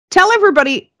tell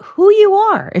everybody who you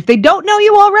are. If they don't know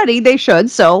you already, they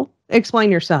should. So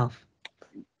explain yourself.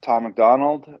 Tom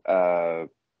Macdonald,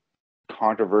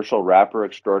 controversial rapper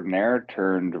extraordinaire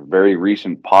turned very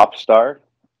recent pop star.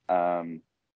 Um,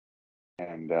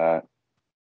 and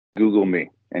Google me,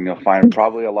 and you'll find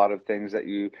probably a lot of things that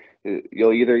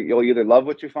you'll either love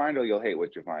what you find or you'll hate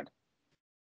what you find.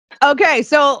 Okay,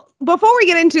 so before we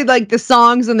get into like the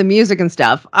songs and the music and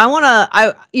stuff,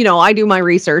 I do my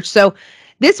research. So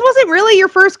this wasn't really your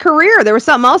first career. There was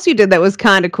something else you did that was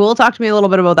kind of cool. Talk to me a little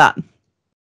bit about that.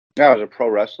 Yeah, I was a pro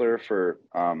wrestler for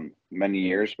many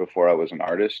years before I was an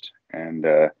artist, and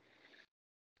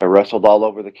I wrestled all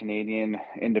over the Canadian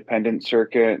independent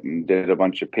circuit and did a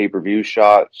bunch of pay-per-view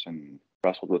shots and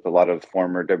wrestled with a lot of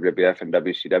former WWF and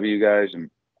WCW guys, and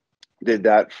did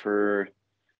that for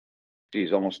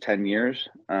almost 10 years.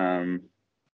 And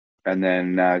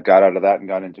then got out of that and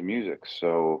got into music.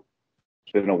 So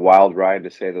it's been a wild ride,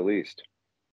 to say the least.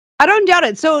 I don't doubt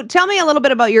it. So tell me a little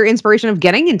bit about your inspiration of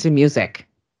getting into music.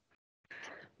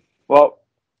 Well,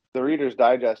 the Reader's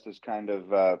Digest is kind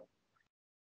of,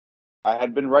 I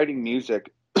had been writing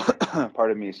music,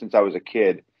 pardon me, since I was a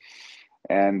kid.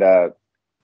 And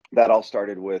that all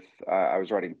started with, I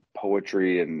was writing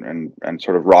poetry and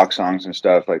sort of rock songs and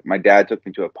stuff. Like, my dad took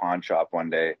me to a pawn shop one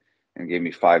day and gave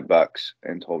me $5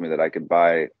 and told me that I could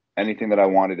buy anything that I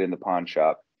wanted in the pawn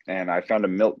shop. And I found a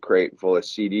milk crate full of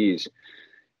CDs,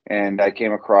 and I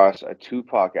came across a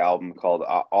Tupac album called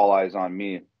All Eyes on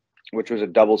Me, which was a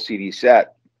double CD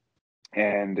set.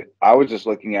 And I was just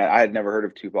looking at, I had never heard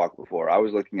of Tupac before. I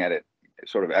was looking at it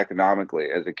sort of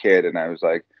economically as a kid. And I was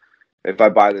like, if I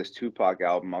buy this Tupac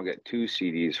album, I'll get 2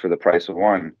 CDs for the price of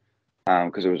one,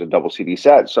 because it was a double CD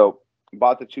set. So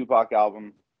bought the Tupac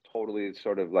album, totally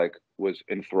sort of like was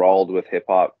enthralled with hip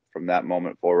hop from that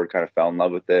moment forward, kind of fell in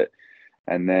love with it.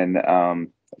 And then a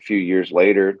few years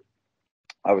later,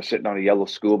 I was sitting on a yellow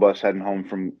school bus heading home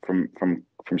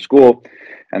from school,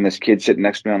 and this kid sitting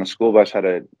next to me on the school bus had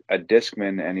a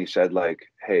Discman, and he said, like,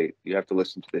 "Hey, you have to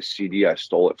listen to this CD. I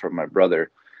stole it from my brother.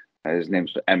 His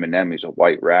name's Eminem. He's a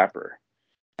white rapper."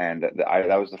 And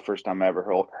that was the first time I ever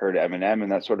heard Eminem,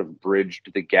 and that sort of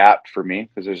bridged the gap for me,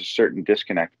 because there's a certain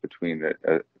disconnect between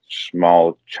a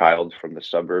small child from the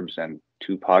suburbs and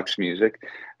Tupac's music.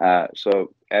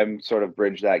 So M sort of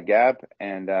bridged that gap,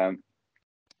 and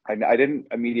I didn't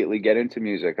immediately get into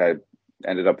music. I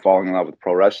ended up falling in love with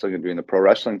pro wrestling and doing the pro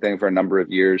wrestling thing for a number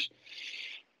of years.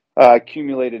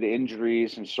 Accumulated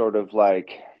injuries and sort of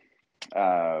like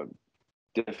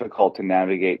difficult to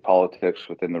navigate politics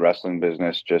within the wrestling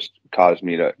business just caused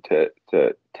me to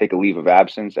take a leave of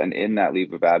absence. And in that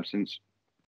leave of absence,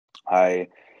 I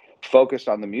focused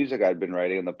on the music I'd been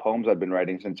writing and the poems I'd been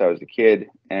writing since I was a kid,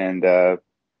 and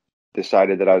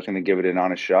decided that I was going to give it an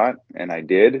honest shot, and I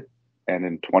did. And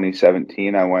in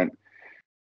 2017, I went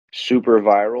super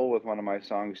viral with one of my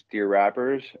songs, Dear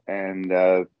Rappers, and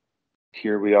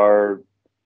here we are,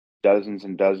 dozens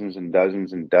and dozens and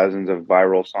dozens and dozens of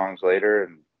viral songs later,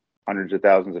 and hundreds of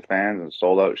thousands of fans and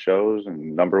sold out shows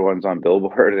and number ones on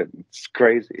Billboard. And it's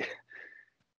crazy.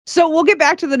 So we'll get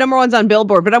back to the number ones on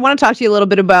Billboard, but I want to talk to you a little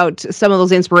bit about some of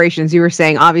those inspirations. You were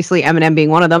saying, obviously, Eminem being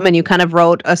one of them, and you kind of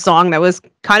wrote a song that was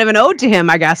kind of an ode to him,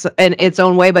 I guess, in its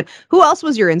own way. But who else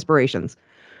was your inspirations?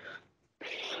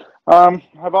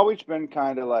 I've always been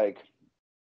kind of like,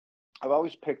 I've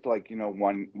always picked like,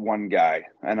 one guy,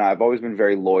 and I've always been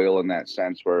very loyal in that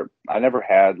sense, where I never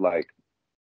had like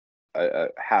a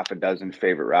half a dozen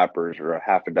favorite rappers or a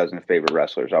half a dozen favorite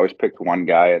wrestlers. I always picked one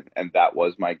guy, and that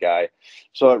was my guy.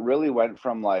 So it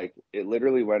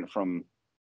literally went from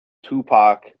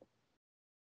Tupac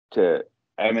to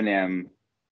Eminem.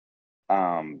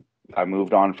 I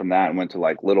moved on from that and went to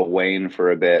like Lil Wayne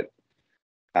for a bit,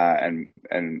 and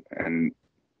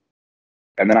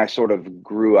then I sort of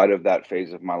grew out of that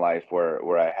phase of my life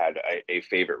where I had a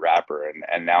favorite rapper,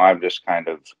 and now I'm just kind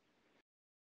of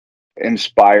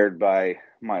inspired by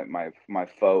my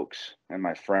folks and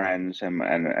my friends and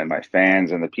my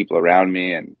fans and the people around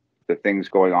me, and the things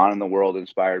going on in the world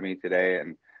inspired me today.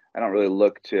 And I don't really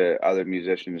look to other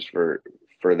musicians for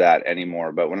that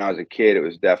anymore. But when I was a kid, it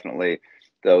was definitely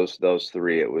those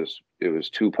three. It was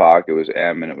Tupac, it was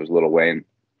M, and it was Lil Wayne.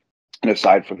 And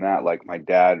aside from that, like, my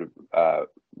dad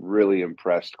really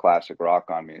impressed classic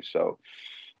rock on me. So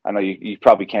I know you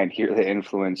probably can't hear the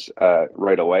influence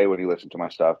right away when you listen to my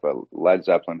stuff, but Led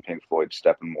Zeppelin, Pink Floyd,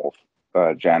 Steppenwolf,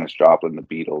 Janis Joplin, the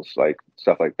Beatles, like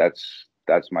stuff like that's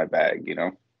my bag,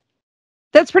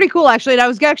 That's pretty cool, actually. And I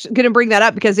was actually going to bring that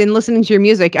up because in listening to your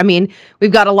music, I mean,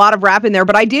 we've got a lot of rap in there,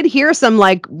 but I did hear some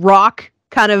like rock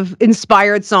kind of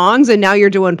inspired songs, and now you're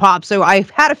doing pop. So I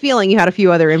had a feeling you had a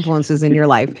few other influences in your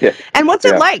life. Yeah. And what's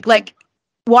it like? Like,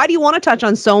 why do you want to touch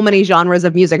on so many genres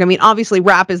of music? I mean, obviously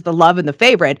rap is the love and the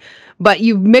favorite, but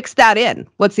you've mixed that in.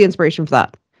 What's the inspiration for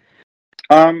that?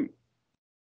 Um,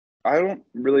 I don't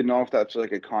really know if that's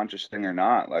like a conscious thing or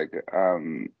not. Like,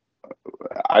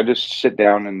 I just sit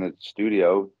down in the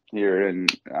studio here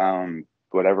and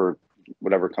whatever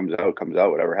comes out comes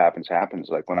out. Whatever happens happens.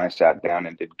 Like when I sat down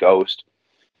and did Ghost,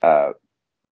 uh,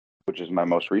 which is my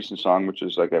most recent song, which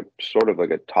is like a sort of like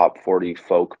a top 40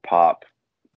 folk pop,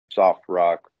 soft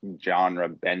rock genre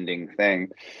bending thing.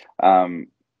 I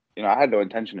had no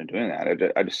intention of doing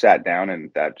that. I just sat down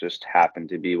and that just happened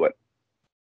to be what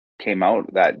came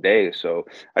out that day. So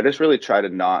I just really try to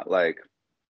not like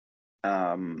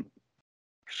um,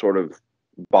 sort of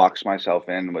box myself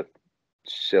in with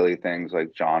silly things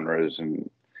like genres and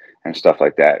stuff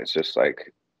like that. It's just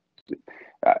like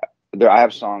uh, I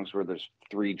have songs where there's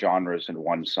three genres in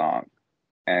one song,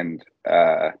 and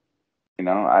I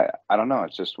don't know.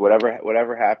 It's just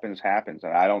whatever happens happens,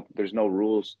 and I don't. There's no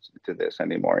rules to this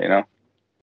anymore.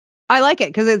 I like it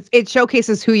because it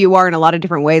showcases who you are in a lot of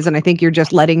different ways, and I think you're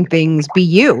just letting things be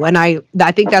you. And I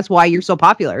think that's why you're so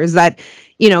popular. Is that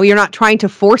you're not trying to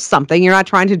force something. You're not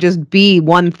trying to just be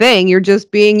one thing. You're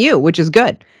just being you, which is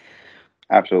good.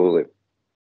 Absolutely.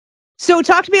 So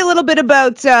talk to me a little bit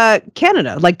about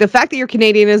Canada. Like the fact that you're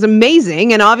Canadian is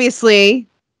amazing, and obviously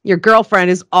your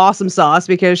girlfriend is awesome sauce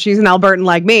because she's an Albertan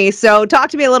like me. So talk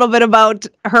to me a little bit about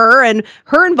her and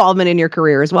her involvement in your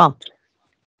career as well.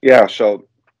 Yeah. So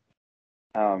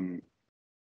um,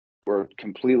 we're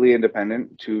completely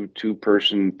independent,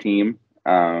 two-person team.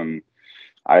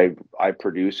 I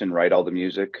produce and write all the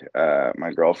music.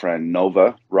 My girlfriend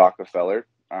Nova Rockefeller,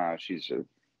 she's an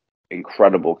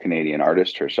incredible Canadian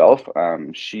artist herself.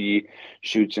 She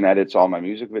shoots and edits all my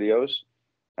music videos,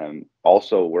 and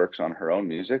also works on her own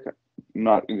music.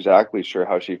 Not exactly sure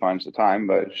how she finds the time,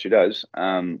 but she does.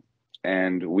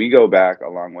 And we go back a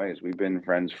long ways. We've been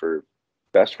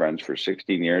best friends for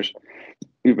 16 years.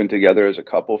 We've been together as a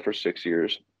couple for 6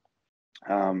 years.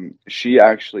 She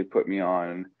actually put me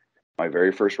on my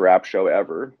very first rap show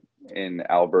ever in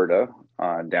Alberta,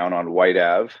 down on White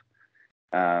Ave.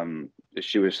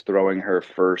 She was throwing her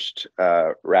first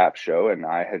rap show, and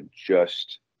I had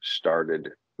just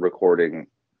started recording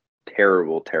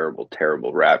terrible, terrible,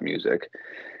 terrible rap music.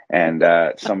 And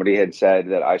somebody had said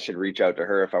that I should reach out to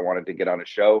her if I wanted to get on a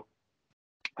show.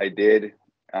 I did.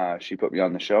 She put me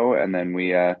on the show, and then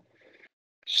we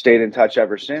stayed in touch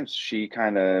ever since. She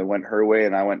kind of went her way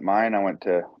and I went mine. I went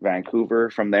to Vancouver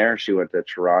from there. She went to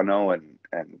Toronto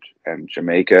and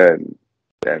Jamaica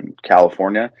and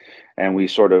California, and we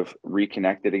sort of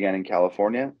reconnected again in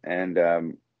California and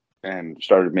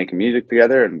started making music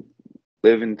together and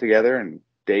living together and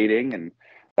dating, and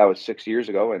that was 6 years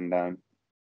ago, and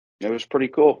it was pretty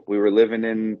cool. We were living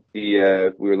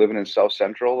in South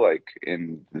Central, like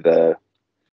in the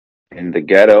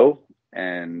ghetto,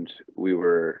 and we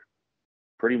were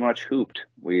pretty much hooped.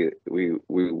 We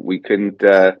couldn't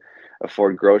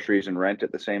afford groceries and rent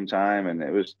at the same time, and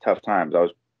it was tough times. I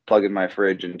was plugging my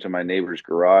fridge into my neighbor's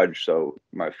garage so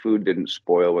my food didn't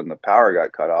spoil when the power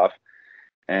got cut off.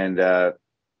 And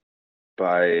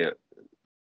by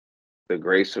the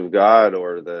grace of God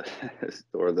or the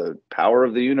or the power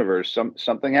of the universe,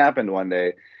 something happened one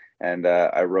day, and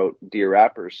I wrote "Dear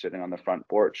Rappers" sitting on the front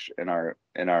porch in our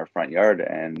front yard,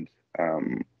 and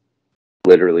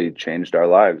literally changed our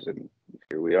lives. And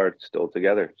here we are, still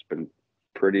together. It's been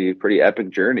pretty epic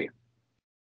journey.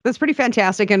 That's pretty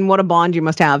fantastic, and what a bond you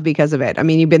must have because of it. I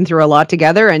mean, you've been through a lot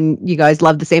together, and you guys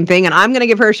love the same thing. And I'm going to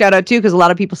give her a shout out too, because a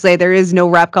lot of people say there is no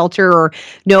rap culture or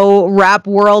no rap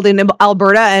world in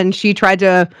Alberta, and she tried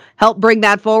to help bring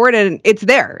that forward, and it's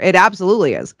there. It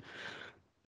absolutely is.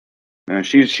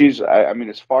 She's I mean,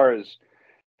 as far as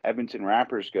Edmonton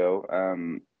rappers go,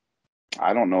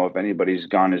 I don't know if anybody's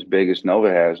gone as big as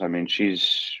Nova has. I mean,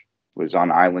 she's was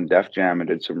on Island Def Jam and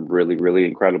did some really, really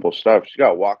incredible stuff. She's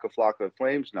got Waka Flocka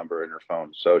Flames number in her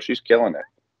phone, so she's killing it.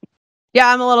 Yeah,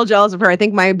 I'm a little jealous of her. I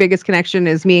think my biggest connection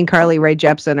is me and Carly Rae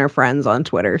Jepsen are friends on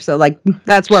Twitter. So, like,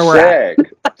 that's where we're at.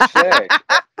 Sick.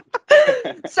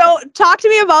 So, talk to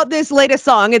me about this latest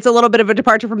song. It's a little bit of a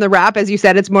departure from the rap. As you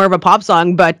said, it's more of a pop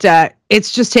song, but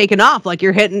it's just taken off. Like,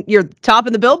 you're top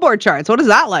in the Billboard charts. What is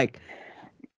that like?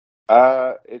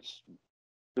 It's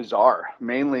bizarre,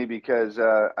 mainly because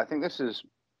I think this is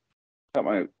got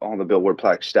all the Billboard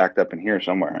plaques stacked up in here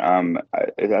somewhere. I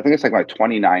think it's like my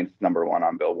 29th number one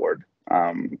on Billboard.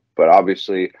 But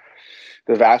obviously,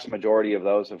 the vast majority of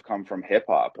those have come from hip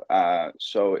hop.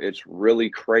 So it's really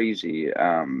crazy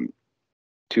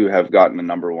to have gotten the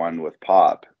 #1 with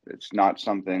pop. It's not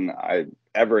something I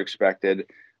ever expected.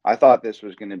 I thought this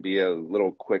was going to be a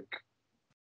little quick.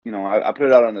 I put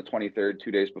it out on the 23rd, 2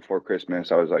 days before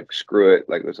Christmas. I was like, screw it.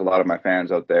 Like, there's a lot of my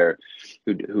fans out there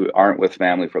who aren't with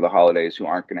family for the holidays, who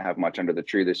aren't going to have much under the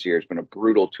tree this year. It's been a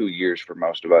brutal 2 years for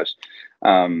most of us.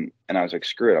 And I was like,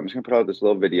 screw it. I'm just going to put out this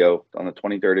little video on the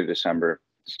 23rd of December.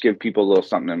 Just give people a little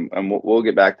something, and we'll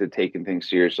get back to taking things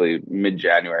seriously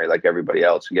mid-January like everybody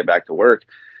else and get back to work.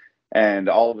 And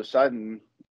all of a sudden,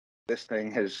 this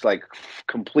thing has like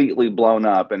completely blown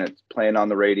up, and it's playing on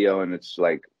the radio, and it's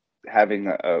like having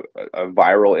a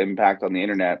viral impact on the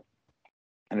internet,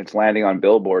 and it's landing on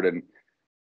Billboard. And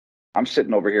I'm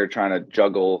sitting over here trying to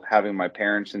juggle having my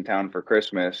parents in town for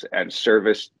Christmas and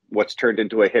service what's turned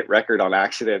into a hit record on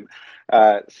accident.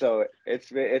 So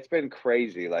it's been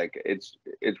crazy. Like it's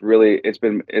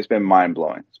been mind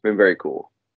blowing. It's been very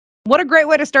cool. What a great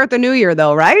way to start the new year,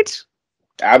 though, right?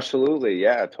 Absolutely,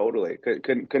 yeah, totally.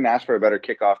 Couldn't ask for a better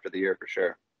kickoff to the year for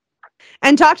sure.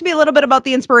 And talk to me a little bit about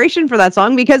the inspiration for that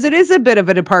song, because it is a bit of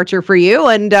a departure for you.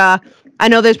 And I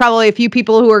know there's probably a few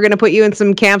people who are going to put you in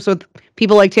some camps with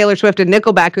people like Taylor Swift and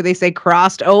Nickelback, who they say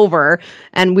crossed over,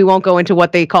 and we won't go into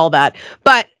what they call that.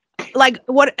 But like,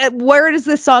 where does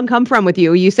this song come from with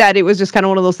you? You said it was just kind of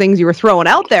one of those things you were throwing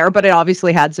out there, but it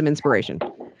obviously had some inspiration.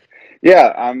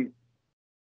 Yeah,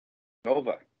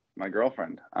 Nova, my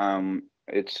girlfriend.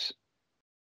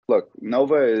 Look,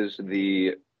 Nova is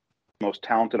the most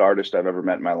talented artist I've ever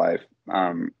met in my life.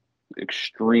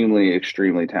 Extremely,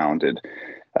 extremely talented.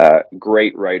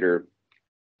 Great writer.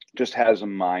 Just has a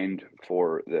mind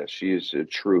for this. She is a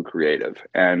true creative.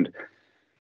 And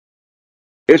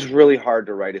it's really hard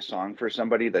to write a song for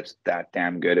somebody that's that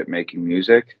damn good at making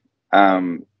music.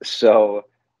 So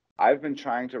I've been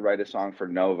trying to write a song for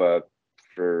Nova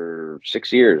for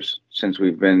 6 years since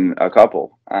we've been a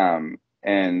couple.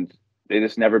 And it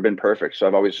has never been perfect. So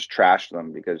I've always just trashed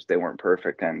them because they weren't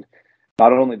perfect. And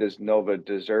not only does Nova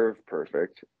deserve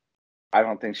perfect, I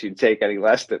don't think she'd take any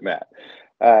less than that.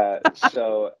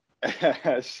 So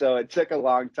it took a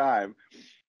long time,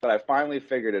 but I finally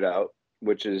figured it out,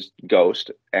 which is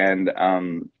Ghost. And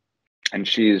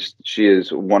she is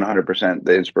 100%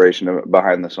 the inspiration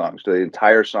behind the song. So the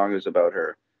entire song is about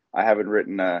her. I haven't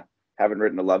written a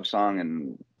love song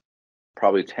in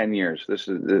probably 10 years. This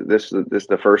is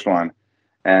the first one.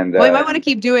 And well, you might want to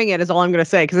keep doing it, is all I'm going to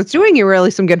say, because it's doing you really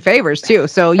some good favors too.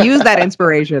 So use that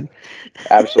inspiration.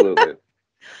 Absolutely.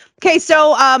 Okay,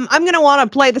 so I'm going to want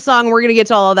to play the song. We're going to get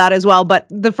to all of that as well. But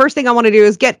the first thing I want to do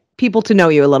is get people to know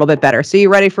you a little bit better. So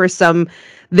you ready for some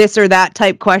this or that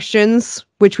type questions?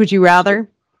 Which would you rather?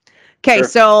 Okay, sure.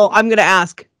 So I'm going to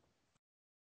ask,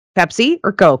 Pepsi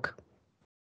or Coke?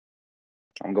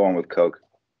 I'm going with Coke.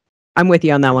 I'm with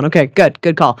you on that one. Okay,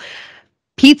 good call.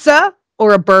 Pizza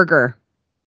or a burger?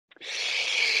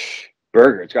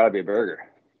 Burger. It's got to be a burger.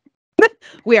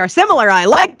 We are similar. I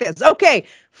like this. Okay,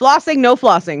 flossing, no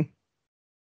flossing?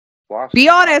 Flossing. Be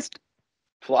honest.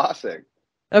 Flossing.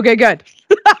 Okay, good.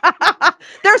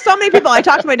 There are so many people. I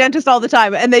talk to my dentist all the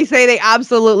time, and they say they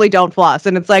absolutely don't floss.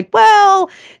 And it's like,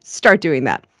 well, start doing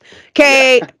that.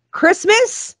 Okay, yeah.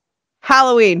 Christmas,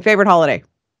 Halloween, favorite holiday?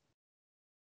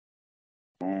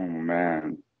 Oh,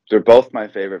 man. They're both my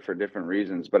favorite for different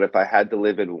reasons. But if I had to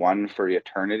live in one for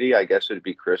eternity, I guess it'd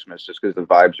be Christmas, just because the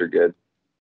vibes are good.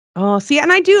 Oh, see,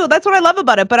 and I do. That's what I love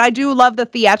about it. But I do love the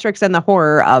theatrics and the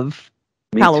horror of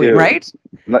Halloween, too. Right?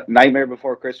 Nightmare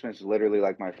Before Christmas is literally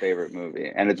like my favorite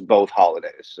movie. And it's both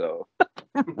holidays, so.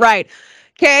 Right.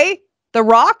 Okay, The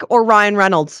Rock or Ryan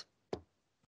Reynolds?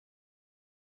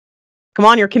 Come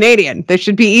on, you're Canadian. This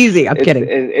should be easy. I'm kidding.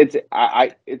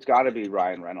 It's got to be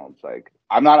Ryan Reynolds. Like,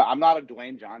 I'm not a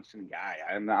Dwayne Johnson guy.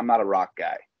 I'm not a Rock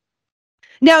guy.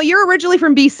 Now, you're originally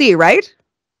from BC, right?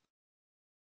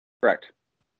 Correct.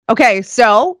 Okay,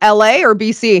 so LA or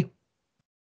BC?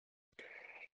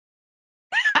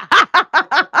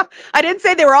 I didn't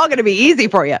say they were all going to be easy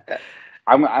for you.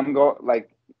 I'm going like,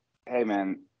 hey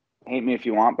man, hate me if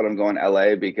you want, but I'm going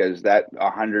LA because that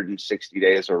 160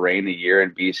 days of rain a year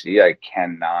in BC, I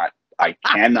cannot,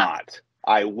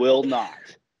 I will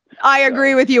not. I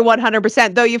agree with you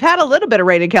 100%, though you've had a little bit of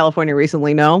rain in California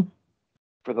recently, no?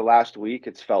 For the last week,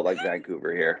 it's felt like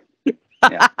Vancouver here.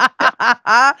 Yeah.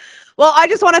 Well, I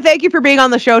just want to thank you for being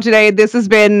on the show today. This has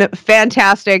been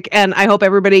fantastic, and I hope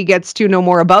everybody gets to know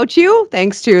more about you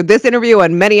thanks to this interview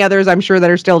and many others I'm sure that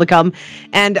are still to come.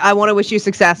 And I want to wish you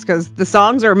success because the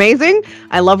songs are amazing.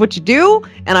 I love what you do,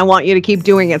 and I want you to keep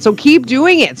doing it. So keep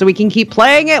doing it so we can keep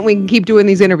playing it and we can keep doing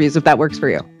these interviews if that works for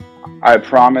you. I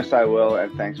promise I will,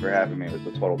 and thanks for having me. It was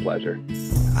a total pleasure.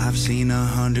 I've seen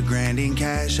 100 grand in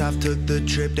cash. I've took the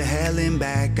trip to hell and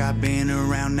back. I've been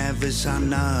around, never saw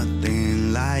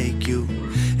nothing like you.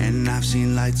 And I've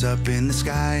seen lights up in the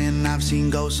sky, and I've seen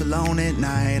ghosts alone at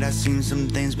night. I've seen some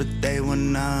things, but they were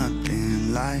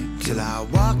nothing like. Till I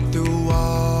walked through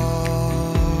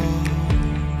walls,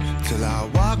 till I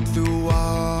walked through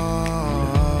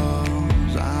walls.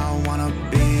 I wanna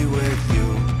be with you,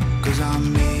 'cause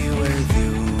I'm me with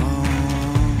you.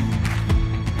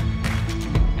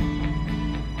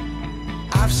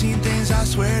 I've seen things, I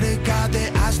swear to God,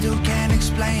 that I still can't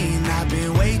explain. I've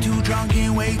been way too drunk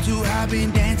and way too high,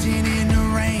 been dancing in the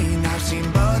rain. I've seen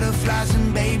butterflies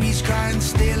and babies crying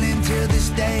still until this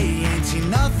day. Ain't seen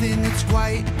nothing that's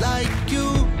quite like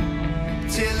you.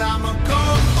 Till I'm a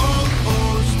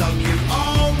ghost, I'll give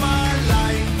all my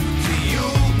life to you.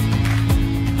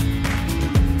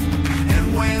 And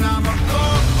when I'm a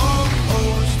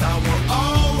ghost, I will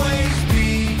always be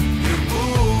your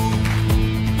boo.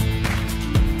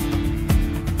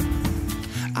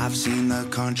 I've seen the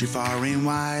country far and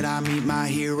wide. I meet my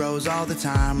heroes all the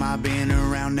time. I've been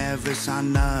around, never saw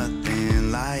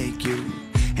nothing like you.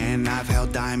 And I've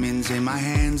held diamonds in my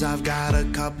hands. I've got a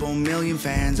couple million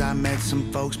fans. I met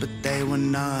some folks, but they were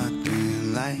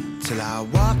nothing like. Till I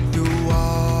walked through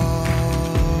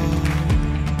walls,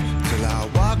 till I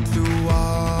walked through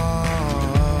walls.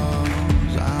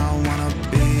 I wanna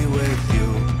be with you,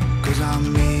 'cause I'm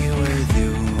me with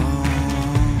you.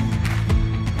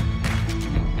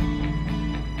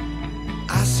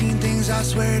 I've seen things, I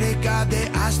swear to God, that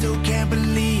I still can't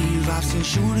believe. I've seen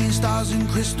shooting stars and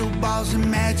crystal balls and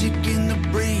magic in the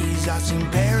breeze. I've seen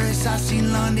Paris, I've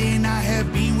seen London, I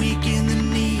have been weak in the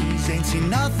knees. Ain't seen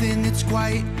nothing that's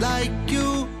quite like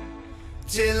you.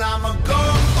 Till I'm a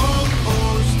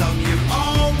ghost, I'll give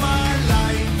all my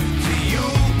life to you.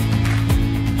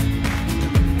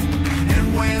 And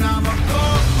when I'm a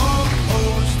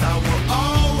ghost, I will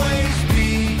always be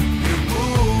your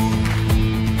boo.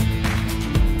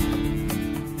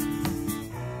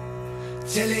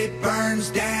 Till it burns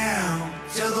down,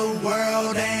 till the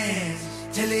world ends,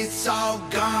 till it's all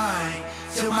gone,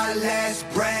 till my last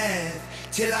breath,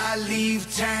 till I leave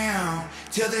town,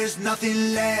 till there's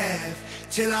nothing left,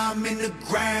 till I'm in the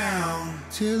ground.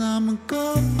 Till I'm a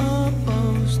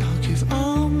ghost, I'll give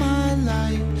all my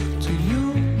life to you.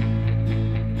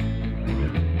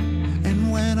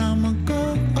 And when I'm a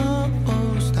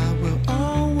ghost, I will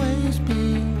always be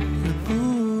your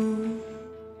boo.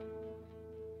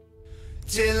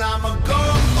 Till I'm a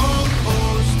ghost.